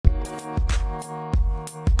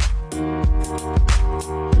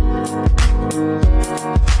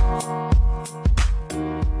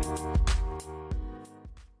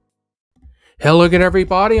Hello again,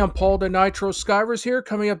 everybody. I'm Paul the Nitro Skivers here.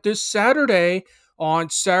 Coming up this Saturday on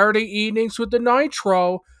Saturday Evenings with the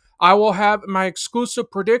Nitro, I will have my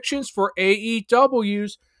exclusive predictions for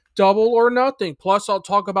AEW's Double or Nothing. Plus, I'll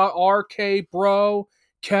talk about RK Bro,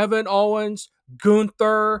 Kevin Owens,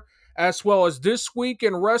 Gunther, as well as this week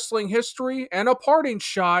in wrestling history and a parting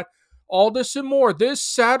shot. All this and more this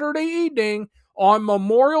Saturday evening on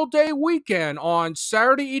Memorial Day weekend on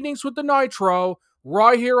Saturday Evenings with the Nitro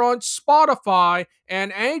right here on Spotify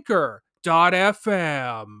and Anchor.fm.